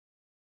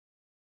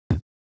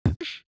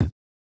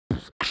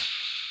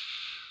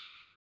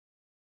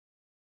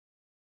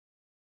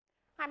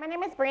Hi, my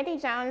name is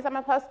Brande Jones. I'm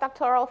a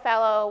postdoctoral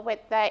fellow with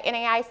the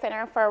NAI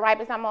Center for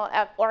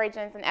Ribosomal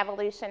Origins and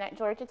Evolution at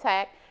Georgia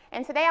Tech.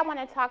 And today I want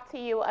to talk to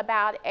you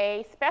about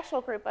a special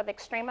group of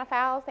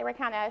extremophiles. They were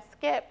kind of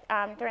skipped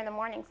during the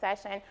morning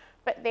session,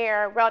 but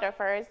they're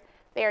rotifers.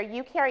 They're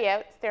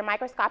eukaryotes. They're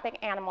microscopic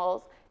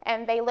animals,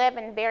 and they live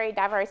in very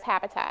diverse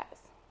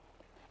habitats.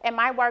 And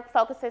my work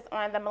focuses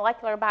on the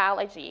molecular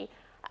biology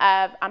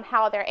of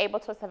how they're able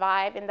to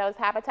survive in those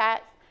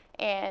habitats.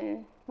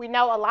 And we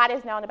know a lot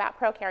is known about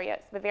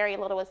prokaryotes, but very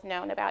little is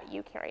known about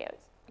eukaryotes,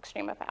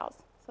 extremophiles.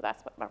 So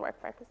that's what my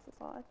work focuses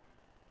on.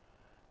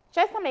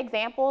 Just some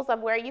examples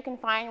of where you can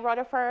find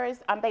rotifers.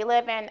 They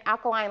live in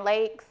alkaline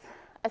lakes,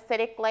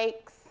 acidic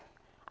lakes.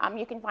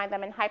 You can find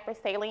them in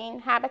hypersaline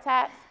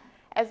habitats,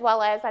 as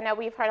well as, I know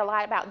we've heard a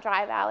lot about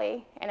dry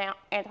valley in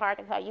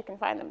Antarctica. You can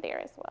find them there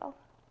as well.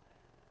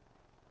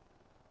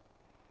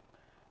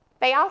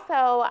 They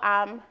also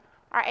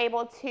are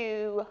able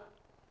to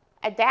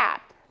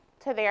adapt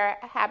to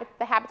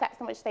the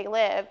habitats in which they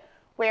live,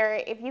 where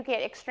if you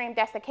get extreme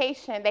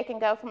desiccation, they can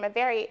go from a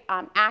very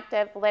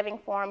active living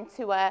form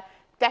to a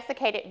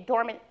desiccated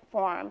dormant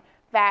form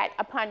that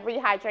upon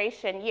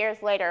rehydration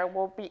years later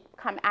will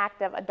become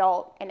active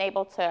adult and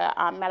able to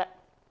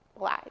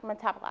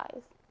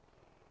metabolize.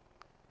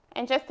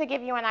 And just to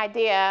give you an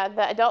idea,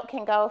 the adult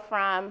can go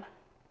from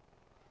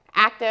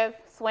active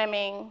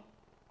swimming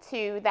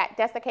to that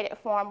desiccated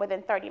form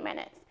within 30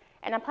 minutes.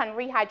 And upon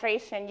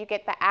rehydration, you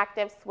get the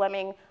active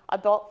swimming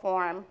adult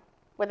form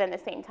within the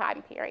same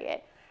time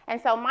period.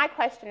 And so my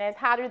question is,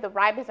 how do the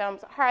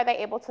ribosomes, how are they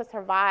able to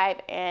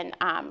survive and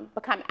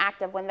become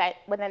active within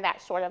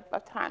that short of a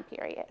time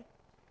period?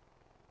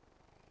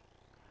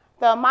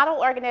 The model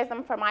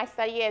organism for my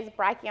study is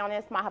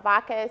Brachionus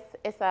manjavacas.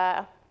 It's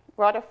a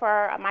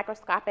rotifer, a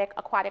microscopic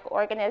aquatic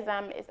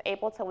organism. It's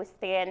able to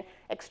withstand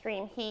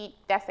extreme heat,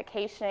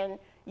 desiccation,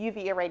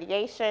 UV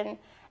irradiation.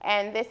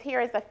 And this here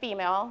is a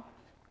female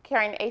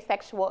carrying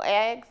asexual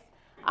eggs.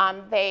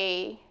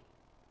 They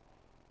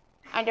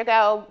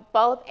undergo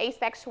both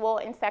asexual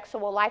and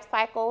sexual life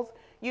cycles.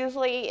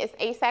 Usually it's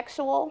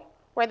asexual,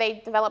 where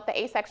they develop the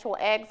asexual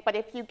eggs, but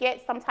if you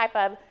get some type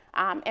of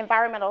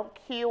environmental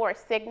cue or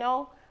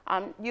signal,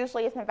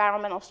 usually it's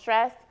environmental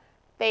stress,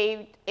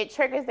 it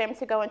triggers them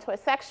to go into a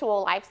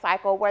sexual life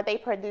cycle where they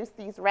produce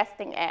these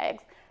resting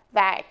eggs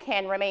that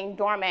can remain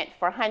dormant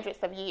for hundreds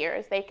of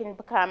years. They can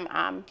become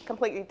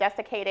completely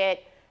desiccated.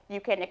 You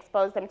can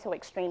expose them to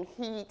extreme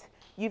heat,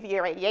 UV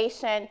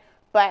irradiation,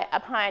 but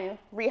upon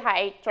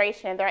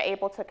rehydration, they're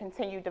able to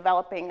continue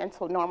developing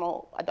into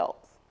normal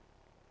adults.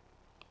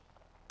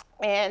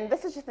 And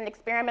this is just an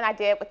experiment I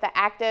did with the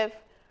active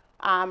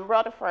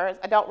rotifers,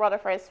 adult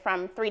rotifers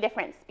from 3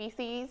 different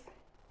species,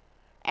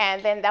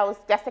 and then those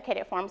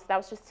desiccated forms that I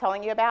was just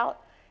telling you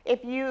about.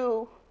 If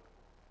you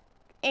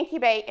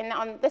incubate,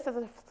 and this is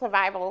a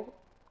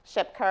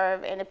survivalship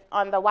curve, and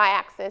on the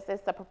y-axis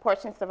is the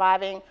proportion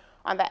surviving,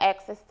 on the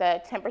x is the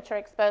temperature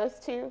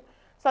exposed to.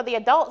 So the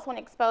adults, when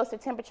exposed to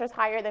temperatures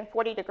higher than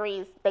 40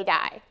 degrees, they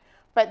die.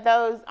 But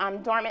those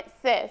dormant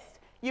cysts,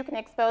 you can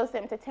expose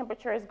them to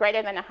temperatures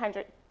greater than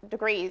 100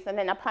 degrees, and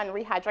then upon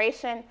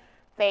rehydration,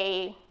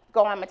 they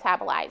go on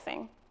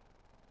metabolizing.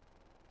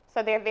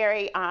 So they're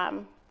very,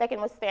 they can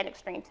withstand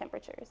extreme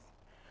temperatures.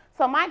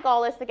 So my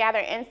goal is to gather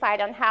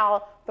insight on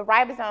how the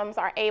ribosomes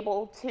are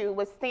able to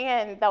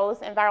withstand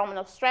those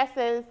environmental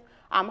stresses,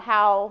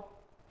 how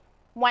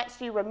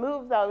once you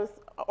remove those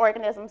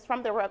organisms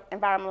from the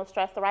environmental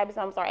stress, the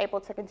ribosomes are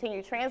able to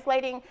continue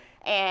translating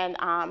and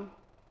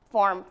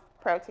form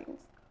proteins.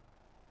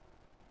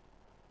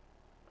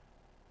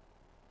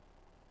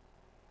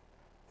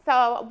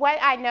 So what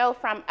I know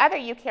from other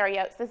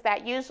eukaryotes is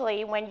that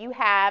usually when you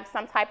have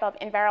some type of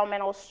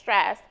environmental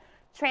stress,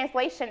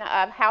 translation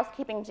of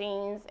housekeeping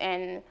genes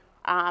and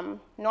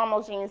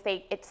normal genes,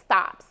 it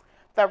stops.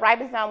 The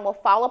ribosome will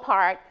fall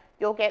apart.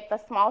 You'll get the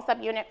small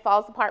subunit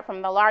falls apart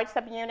from the large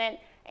subunit,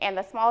 and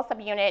the small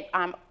subunit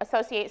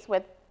associates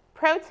with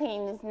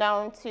proteins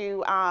known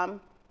to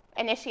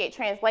initiate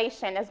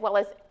translation, as well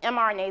as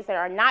mRNAs that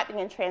are not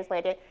being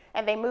translated,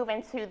 and they move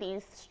into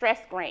these stress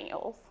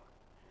granules.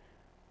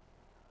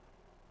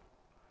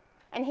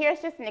 And here's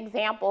just an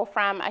example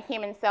from a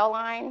human cell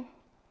line.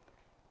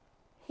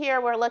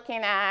 Here we're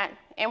looking at,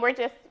 and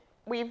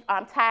we've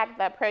tagged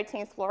the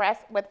proteins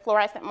with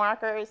fluorescent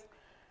markers.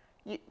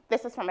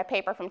 This is from a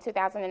paper from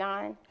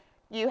 2009.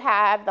 You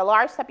have the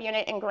large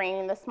subunit in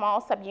green, the small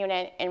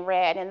subunit in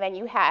red, and then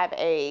you have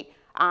a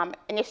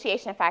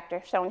initiation factor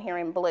shown here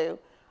in blue.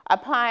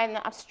 Upon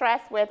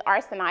stress with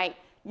arsenite,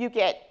 you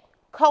get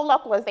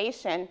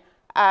co-localization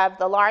of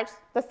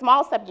the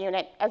small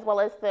subunit as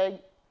well as the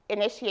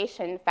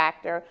initiation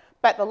factor,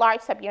 but the large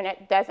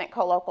subunit doesn't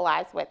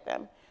co-localize with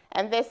them.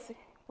 And this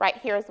right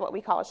here is what we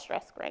call a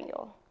stress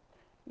granule.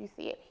 You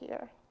see it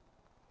here.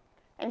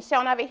 And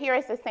shown over here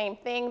is the same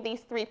thing.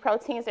 These 3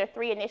 proteins are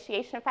 3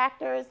 initiation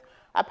factors.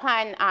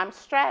 Upon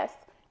stress,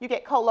 you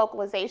get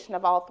co-localization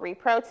of all 3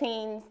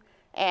 proteins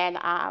and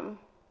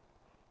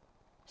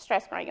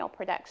stress granule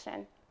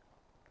production.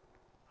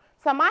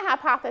 So my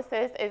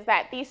hypothesis is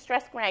that these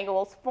stress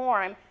granules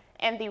form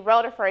in the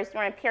rotifers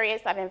during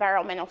periods of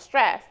environmental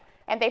stress,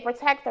 and they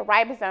protect the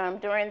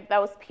ribosome during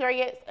those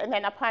periods, and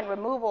then upon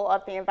removal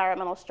of the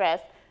environmental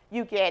stress,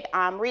 you get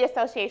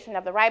reassociation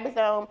of the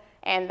ribosome,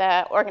 and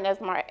the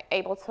organism are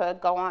able to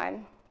go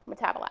on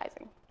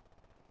metabolizing.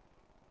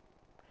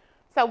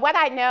 So what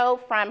I know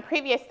from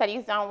previous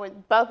studies done with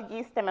both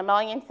yeast and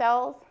mammalian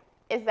cells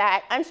is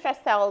that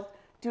unstressed cells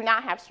do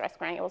not have stress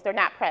granules. They're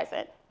not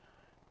present.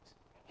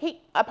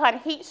 Upon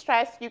heat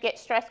stress, you get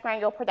stress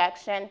granule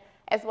production,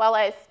 as well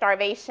as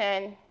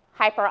starvation,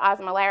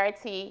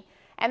 hyperosmolarity,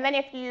 and then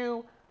if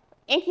you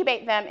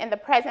incubate them in the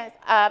presence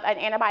of an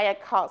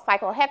antibiotic called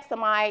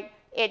cyclohexamide,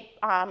 it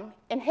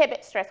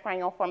inhibits stress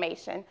granule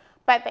formation,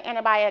 but the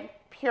antibiotic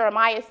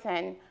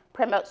pyrimycin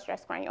promotes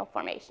stress granule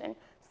formation.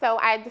 So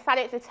I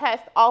decided to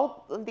test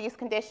all of these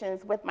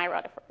conditions with my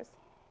rotifers.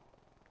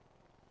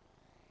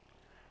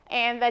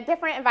 And the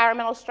different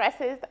environmental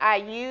stresses I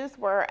used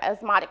were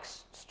osmotic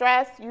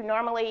stress. You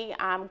normally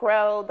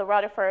grow the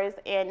rotifers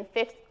in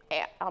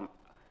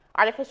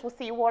artificial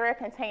seawater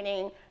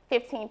containing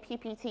 15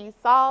 ppt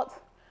salt.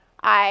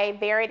 I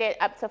varied it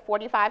up to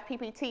 45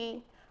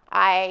 ppt.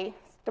 I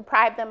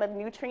deprived them of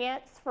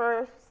nutrients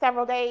for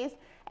several days,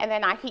 and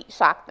then I heat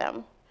shocked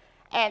them.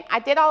 And I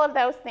did all of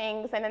those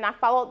things, and then I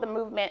followed the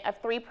movement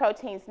of 3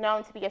 proteins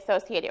known to be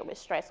associated with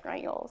stress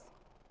granules.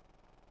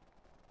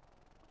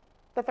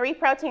 The 3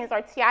 proteins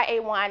are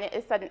TIA1,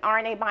 it's an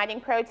RNA binding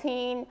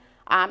protein,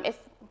 it's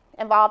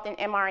involved in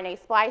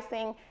mRNA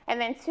splicing, and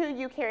then 2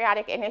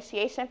 eukaryotic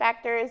initiation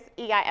factors,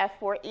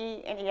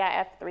 EIF4E and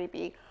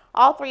EIF3B.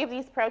 All 3 of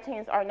these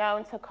proteins are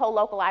known to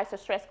co-localize the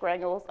stress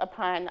granules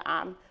upon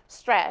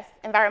stress,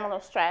 environmental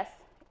stress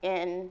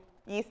in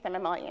yeast and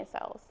mammalian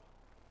cells.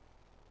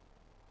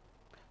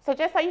 So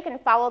just so you can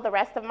follow the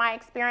rest of my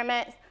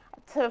experiments,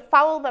 to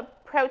follow the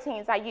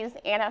proteins, I used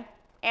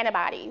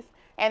antibodies,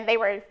 and they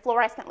were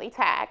fluorescently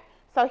tagged.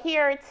 So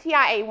here,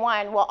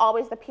 TIA1 will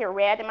always appear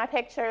red in my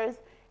pictures,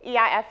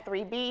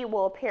 EIF3B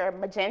will appear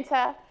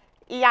magenta,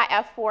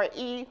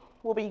 EIF4E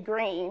will be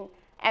green,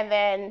 and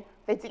then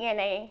the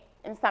DNA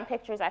in some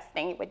pictures I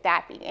stained with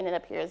DAPI, and it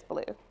appears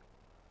blue.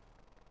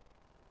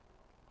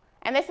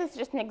 And this is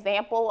just an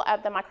example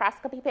of the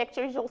microscopy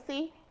pictures you'll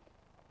see.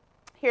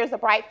 Here's a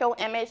bright field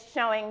image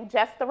showing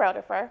just the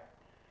rotifer.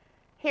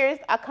 Here's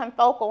a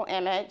confocal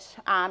image.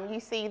 You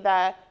see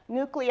the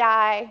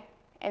nuclei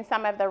and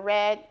some of the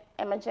red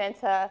and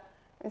magenta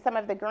and some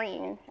of the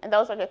green, and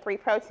those are the 3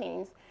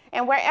 proteins.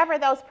 And wherever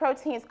those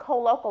proteins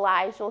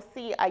co-localize, you'll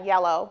see a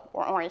yellow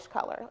or orange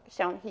color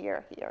shown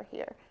here, here,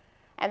 here.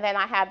 And then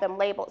I have them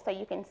labeled so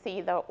you can see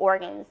the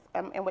organs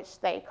in which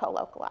they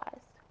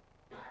co-localize.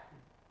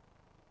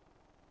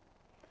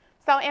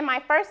 So in my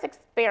first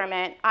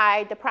experiment,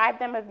 I deprived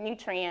them of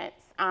nutrients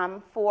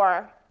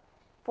for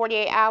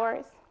 48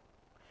 hours.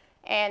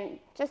 And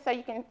just so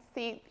you can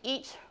see,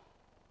 each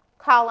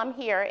column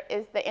here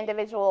is the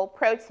individual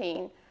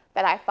protein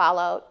that I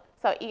followed.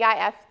 So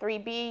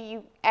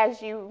EIF3B,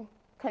 as you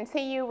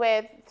continue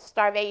with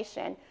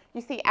starvation,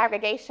 you see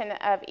aggregation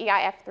of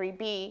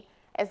EIF3B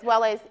as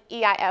well as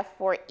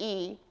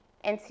EIF4E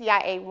and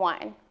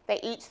TIA1. They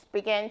each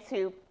begin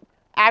to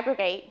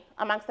aggregate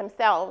amongst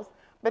themselves.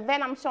 But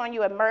then I'm showing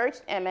you a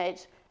merged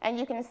image, and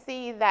you can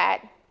see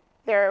that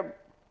they're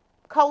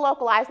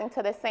co-localizing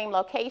to the same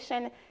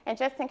location. And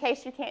just in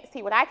case you can't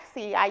see what I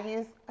see, I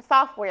use a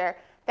software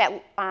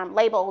that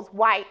labels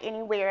white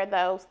anywhere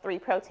those 3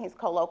 proteins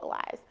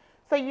co-localize.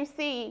 So you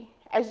see,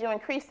 as you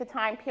increase the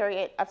time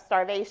period of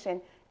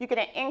starvation, you get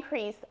an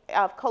increase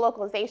of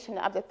co-localization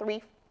of the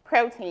 3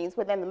 proteins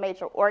within the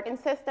major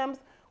organ systems,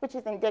 which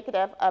is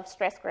indicative of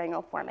stress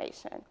granule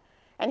formation.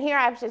 And here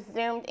I've just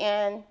zoomed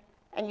in,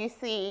 and you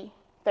see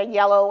the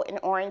yellow and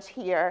orange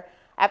here.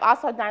 I've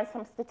also done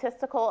some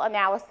statistical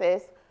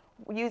analysis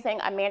using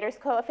a Mander's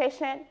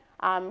coefficient.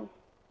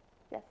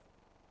 Yes,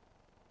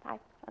 5,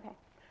 okay.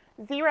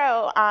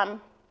 0,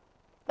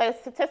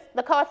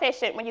 the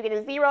coefficient, when you get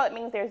a 0, it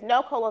means there's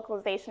no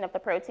co-localization of the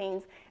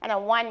proteins, and a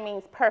 1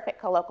 means perfect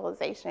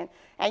co-localization.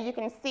 And you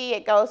can see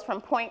it goes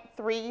from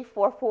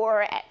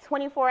 0.344 at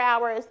 24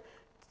 hours,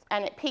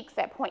 and it peaks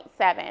at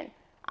 0.7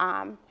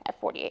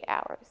 at 48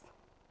 hours.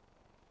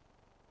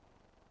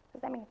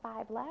 Does that mean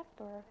 5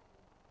 left or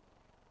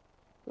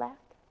left?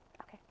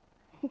 Okay.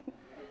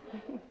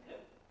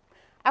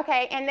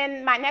 Okay, and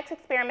then my next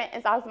experiment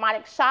is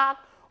osmotic shock,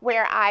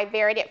 where I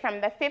varied it from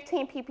the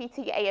 15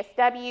 ppt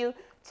ASW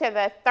to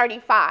the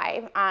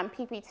 35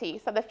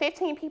 ppt. So the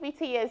 15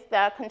 ppt is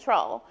the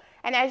control.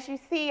 And as you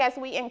see, as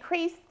we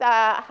increase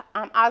the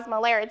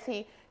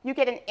osmolarity, you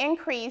get an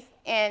increase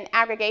in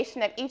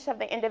aggregation of each of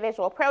the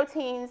individual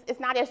proteins. It's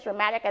not as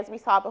dramatic as we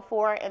saw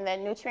before in the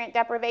nutrient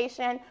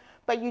deprivation,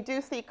 but you do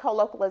see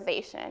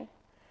co-localization.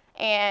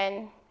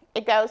 And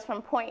it goes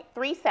from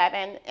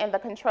 0.37 in the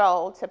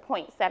control to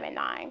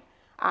 0.79.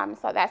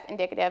 So that's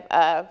indicative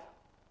of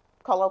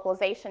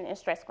co-localization and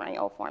stress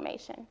granule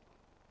formation.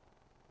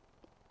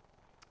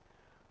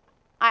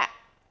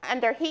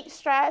 Under heat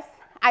stress,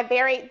 I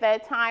varied the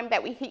time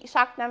that we heat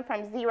shocked them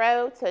from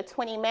 0 to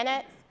 20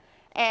 minutes.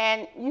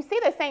 And you see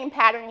the same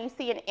pattern. You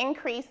see an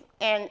increase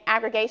in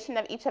aggregation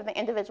of each of the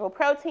individual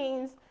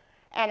proteins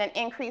and an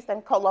increase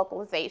in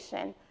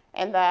co-localization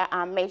in the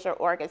major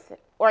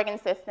organ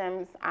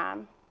systems,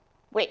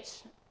 which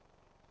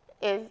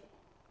is,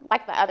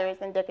 like the other, is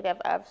indicative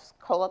of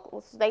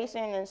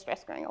co-localization and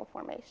stress granule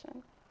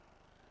formation.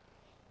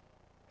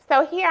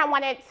 So here I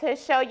wanted to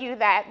show you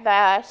that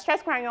the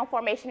stress granule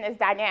formation is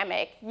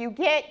dynamic. You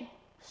get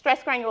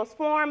stress granules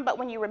form, but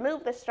when you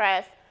remove the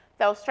stress,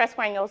 those stress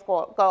granules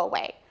go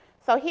away.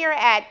 So here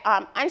at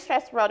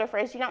unstressed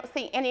rotifers, you don't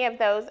see any of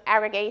those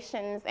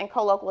aggregations and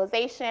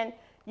co-localization.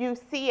 You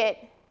see it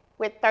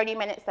with 30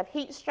 minutes of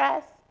heat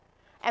stress,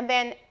 and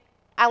then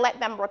I let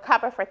them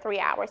recover for 3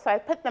 hours. So I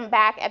put them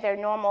back at their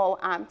normal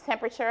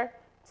temperature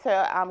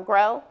to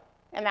grow,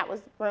 and that was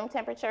room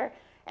temperature,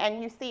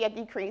 and you see a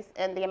decrease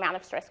in the amount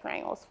of stress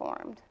granules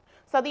formed.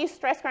 So these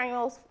stress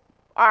granules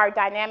are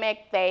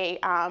dynamic. They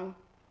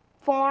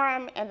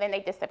form, and then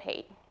they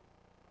dissipate.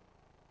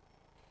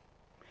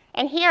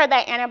 And here,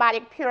 that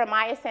antibiotic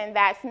puromycin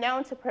that's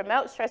known to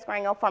promote stress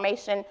granule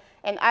formation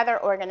in other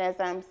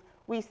organisms,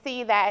 we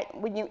see that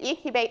when you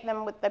incubate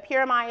them with the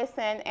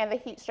puromycin and the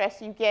heat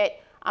stress, you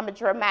get a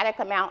dramatic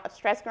amount of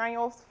stress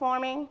granules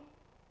forming.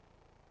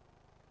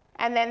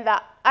 And then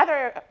the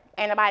other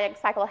antibiotic,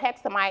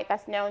 cyclohexamide,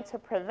 that's known to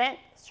prevent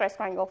stress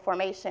granule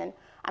formation,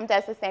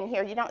 does the same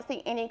here. You don't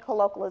see any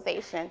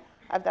co-localization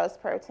of those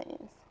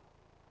proteins.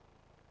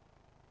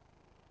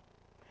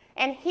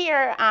 And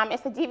here,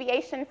 it's a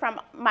deviation from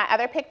my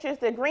other pictures.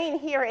 The green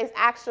here is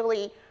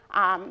actually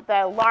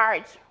the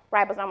large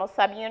ribosomal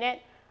subunit.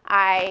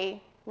 I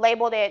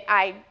labeled it,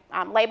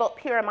 labeled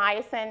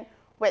puromycin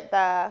with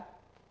the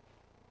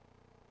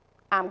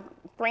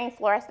green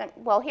fluorescent,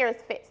 well, here's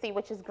FITC,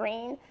 which is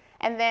green.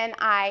 And then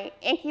I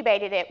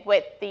incubated it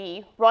with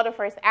the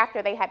rotifers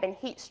after they had been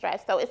heat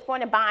stressed. So it's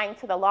going to bind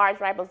to the large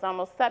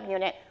ribosomal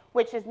subunit,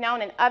 which is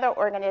known in other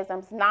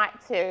organisms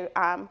not to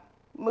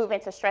move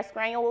into stress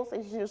granules.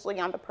 It's usually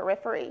on the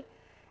periphery.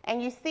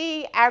 And you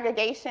see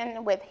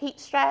aggregation with heat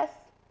stress.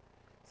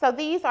 So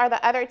these are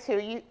the other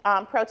two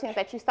proteins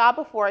that you saw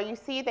before. You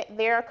see that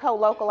they're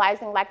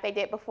co-localizing like they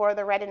did before,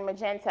 the red and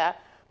magenta.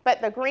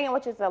 But the green,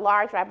 which is the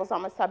large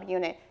ribosomal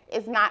subunit,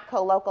 is not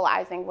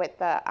co-localizing with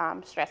the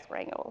stress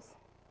granules.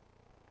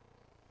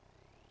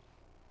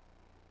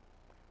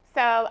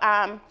 So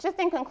just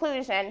in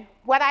conclusion,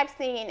 what I've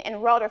seen in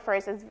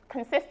rotifers is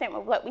consistent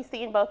with what we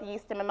see in both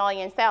yeast and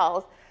mammalian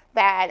cells,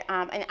 that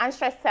in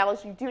unstressed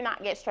cells, you do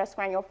not get stress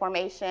granule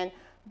formation.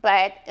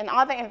 But in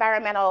all the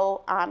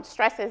environmental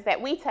stresses that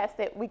we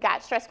tested, we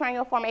got stress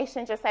granule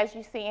formation, just as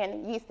you see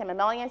in yeast and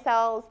mammalian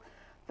cells.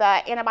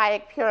 The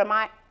antibiotic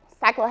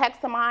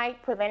cyclohexamide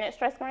prevented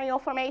stress granule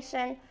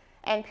formation,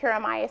 and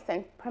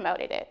puromycin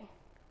promoted it.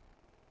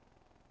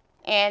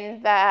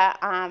 And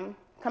the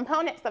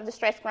components of the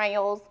stress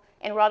granules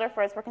in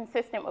rotifers were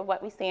consistent with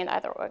what we see in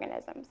other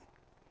organisms.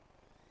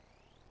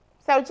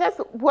 So just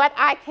what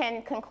I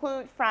can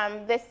conclude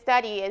from this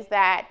study is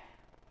that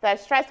the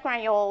stress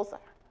granules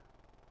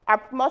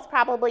are most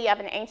probably of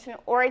an ancient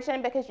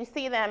origin, because you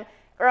see them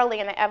early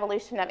in the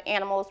evolution of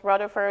animals,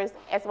 rotifers,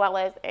 as well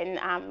as in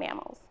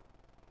mammals.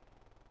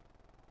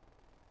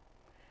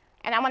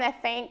 And I want to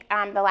thank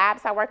the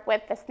labs I work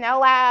with, the Snow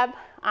Lab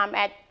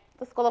at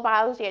the School of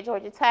Biology at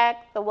Georgia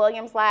Tech, the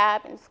Williams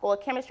Lab in the School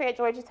of Chemistry at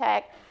Georgia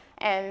Tech,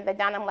 and the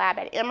Dunham Lab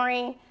at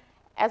Emory,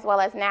 as well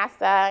as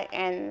NASA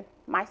and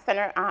my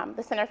center,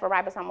 the Center for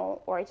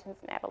Ribosomal Origins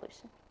and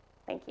Evolution.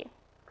 Thank you.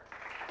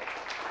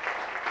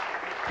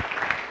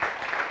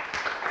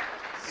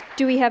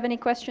 Do we have any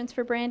questions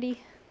for Brande?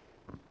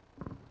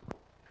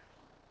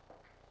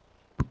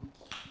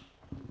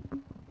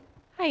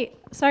 Hi,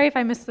 sorry if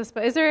I missed this,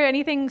 but is there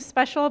anything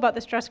special about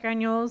the stress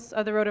granules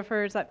of the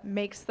rotifers that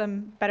makes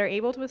them better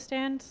able to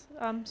withstand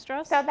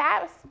stress? So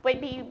that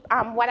would be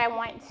what I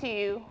want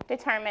to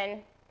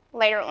determine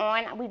later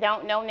on. We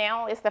don't know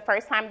now. It's the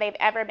first time they've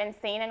ever been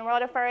seen in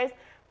rotifers,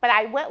 but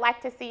I would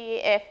like to see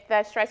if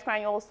the stress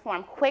granules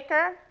form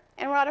quicker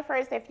in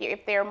rotifers,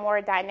 if they're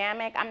more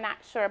dynamic. I'm not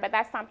sure, but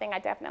that's something I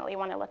definitely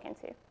want to look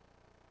into.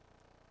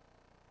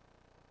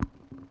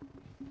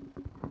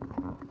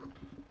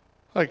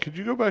 Hi, could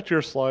you go back to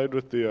your slide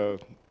with the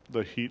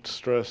heat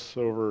stress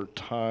over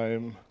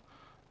time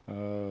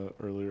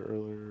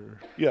earlier?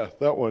 Yeah,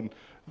 that one.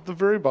 At the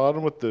very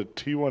bottom with the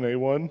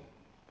T1A1,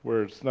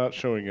 where it's not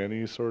showing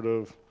any sort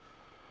of,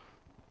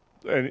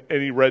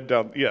 any red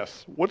down.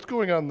 Yes, what's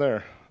going on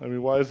there? I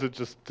mean, why has it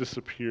just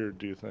disappeared,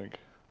 do you think?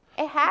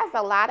 It has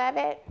a lot of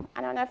it.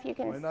 I don't know if you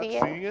can see it. Am I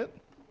not seeing it?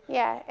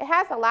 Yeah, it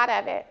has a lot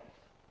of it.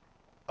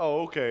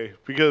 Oh, okay,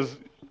 because,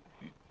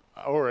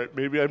 all right,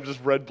 maybe I'm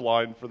just red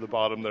blind for the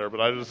bottom there, but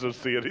I just don't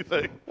see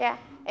anything. Yeah,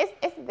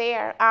 it's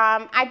there.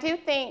 I do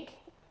think,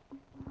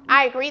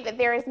 I agree that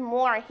there is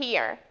more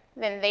here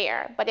than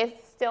there, but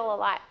it's still a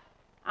lot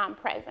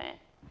present.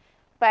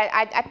 But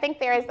I think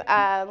there's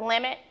a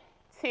limit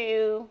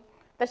to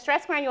the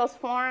stress granules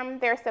form.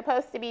 They're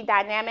supposed to be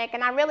dynamic,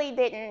 and I really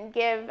didn't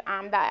give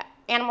the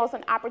animals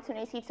an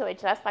opportunity to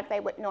adjust like they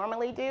would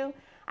normally do.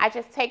 I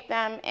just take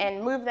them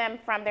and move them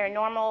from their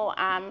normal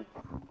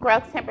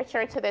growth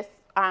temperature to this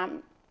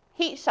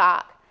heat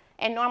shock,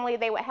 and normally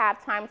they would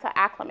have time to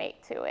acclimate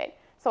to it.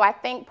 So I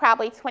think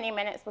probably 20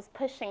 minutes was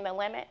pushing the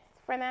limits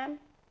for them,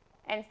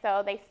 and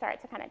so they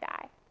start to kind of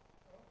die.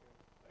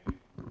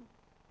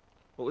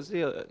 What was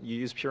the, you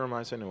used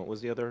puromycin, and what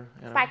was the other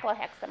antibiotic?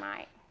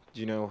 Cyclohexamide. Do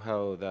you know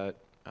how that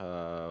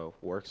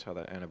works, how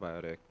that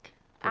antibiotic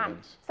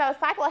prevents? So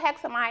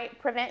cyclohexamide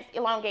prevents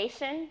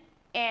elongation,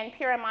 and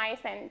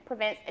puromycin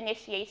prevents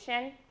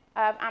initiation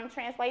of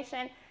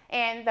translation.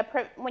 And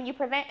when you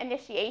prevent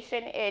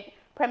initiation, it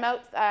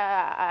promotes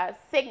a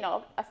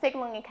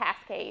signaling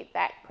cascade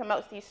that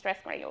promotes these stress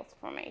granules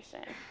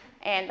formation.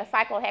 And the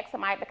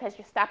cyclohexamide, because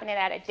you're stopping it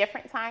at a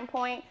different time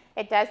point,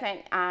 it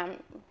doesn't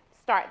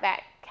start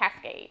that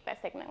cascade,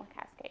 that signaling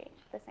cascade,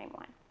 the same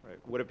one. Right.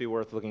 Would it be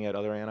worth looking at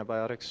other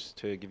antibiotics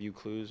to give you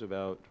clues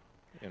about,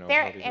 you know,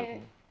 There, how these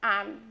and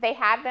they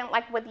have been,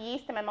 like with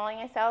yeast and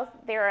mammalian cells,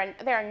 there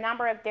are a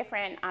number of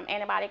different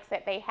antibiotics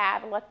that they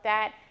have looked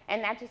at,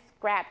 and that just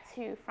grabbed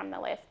 2 from the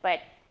list.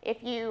 But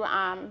if you,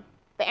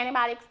 the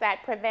antibiotics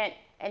that prevent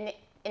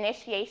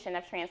initiation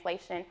of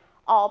translation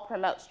all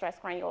promote stress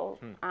granule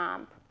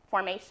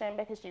formation,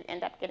 because you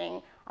end up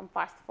getting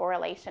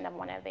phosphorylation of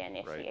one of the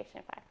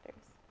initiation factors.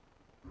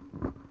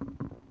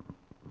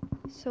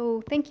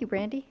 So thank you,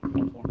 Brande.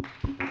 Thank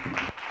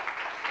you.